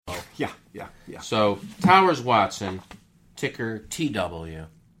Yeah. So Towers Watson, ticker TW.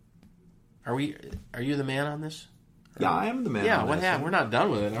 Are you the man on this? Yeah, I am the man. Yeah, on what this. happened? We're not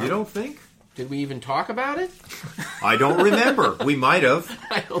done with it. You don't think? Did we even talk about it? I don't remember. We might have.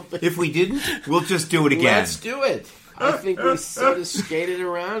 I don't think. If we didn't, we'll just do it again. Let's do it. I think we sort of skated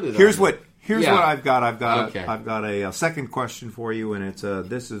around it. Here's what I've got. I've got a second question for you, and it's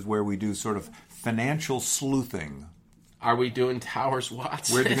this is where we do sort of financial sleuthing. Are we doing Towers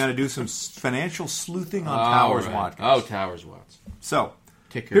Watson? We're going to do some financial sleuthing on Towers Watson. Oh, Towers Watson. So,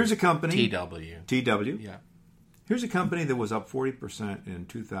 ticker here's a company. TW. Yeah. Here's a company that was up 40% in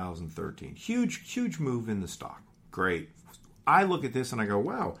 2013. Huge move in the stock. Great. I look at this and I go,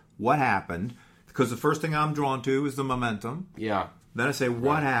 wow, what happened? Because the first thing I'm drawn to is the momentum. Yeah. Then I say,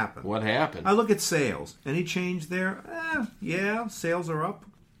 what happened? What happened? I look at sales. Any change there? Yeah, sales are up.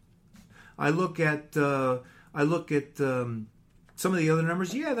 I look at some of the other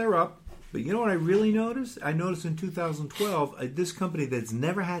numbers. Yeah, they're up. But you know what I really noticed? I noticed in 2012, this company that's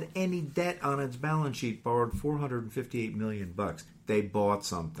never had any debt on its balance sheet borrowed $458 million. They bought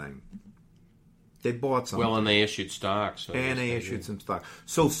something. Well, and they issued stock. So and they issued some stock.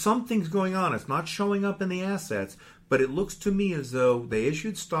 So something's going on. It's not showing up in the assets, but it looks to me as though they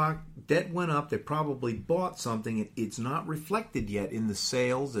issued stock, debt went up, they probably bought something. It's not reflected yet in the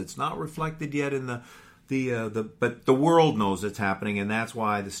sales. It's not reflected yet in but the world knows it's happening, and that's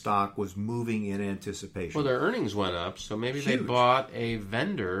why the stock was moving in anticipation. Well, their earnings went up, so maybe they bought a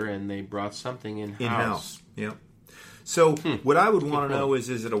vendor and they brought something in-house. Yep. So what I would want to know is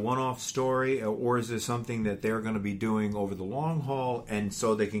it a one-off story, or is it something that they're going to be doing over the long haul, and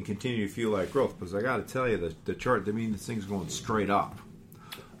so they can continue to feel like growth? Because I got to tell you, the chart, this thing's going straight up.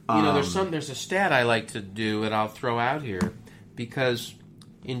 There's a stat I like to do that I'll throw out here, because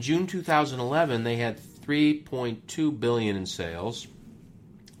in June 2011 they had $3.2 billion in sales.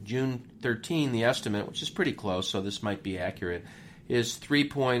 June 13, the estimate, which is pretty close, so this might be accurate, is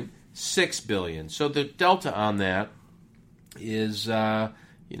 $3.6 billion. So the delta on that is,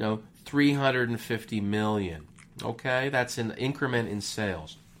 $350 million. Okay, that's an increment in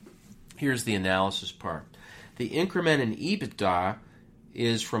sales. Here's the analysis part. The increment in EBITDA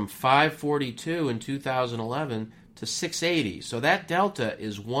is from 542 in 2011 to 680. So that delta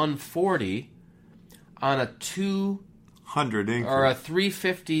is 140 on a 200 increase. Or a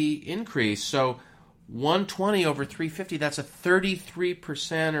 350 increase. So 120 over 350, that's a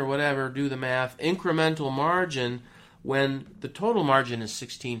 33% or whatever, do the math, incremental margin when the total margin is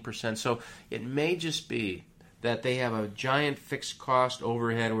 16%. So it may just be that they have a giant fixed cost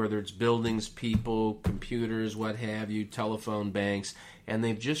overhead, whether it's buildings, people, computers, what have you, telephone banks, and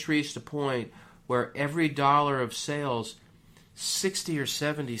they've just reached a point where every dollar of sales, 60 or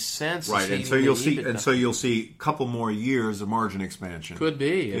 70 cents. Right, and so you'll see a couple more years of margin expansion. Could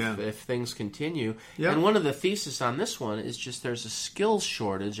be if things continue. Yeah. And one of the theses on this one is just there's a skills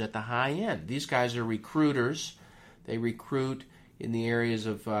shortage at the high end. These guys are recruiters. They recruit in the areas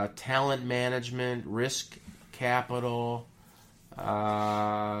of talent management, risk capital,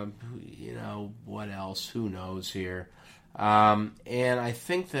 what else? Who knows here? And I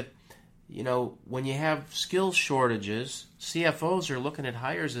think that, when you have skills shortages, CFOs are looking at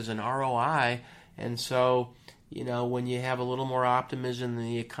hires as an ROI, and so, when you have a little more optimism in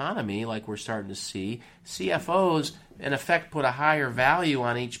the economy, like we're starting to see, CFOs, in effect, put a higher value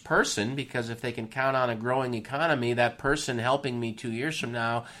on each person, because if they can count on a growing economy, that person helping me 2 years from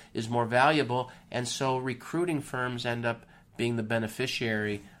now is more valuable, and so recruiting firms end up being the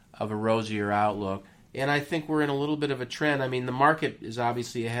beneficiary of a rosier outlook. And I think we're in a little bit of a trend. I mean, the market is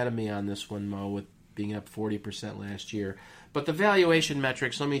obviously ahead of me on this one, Mo, with being up 40% last year. But the valuation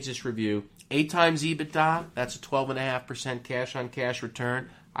metrics, let me just review. 8 times EBITDA, that's a 12.5% cash-on-cash return.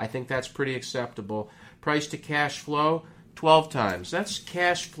 I think that's pretty acceptable. Price to cash flow, 12 times. That's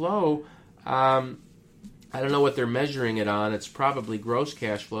cash flow. I don't know what they're measuring it on. It's probably gross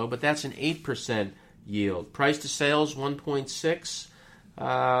cash flow, but that's an 8% yield. Price to sales, 1.6.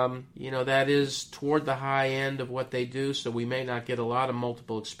 That is toward the high end of what they do, so we may not get a lot of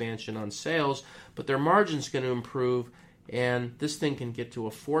multiple expansion on sales, but their margin's going to improve, and this thing can get to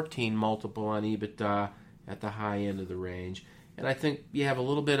a 14 multiple on EBITDA at the high end of the range. And I think you have a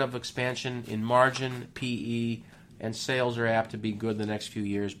little bit of expansion in margin, PE, and sales are apt to be good the next few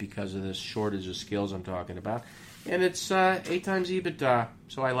years because of this shortage of skills I'm talking about. And it's 8 times EBITDA,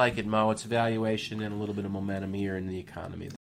 so I like it, Mo. It's valuation and a little bit of momentum here in the economy.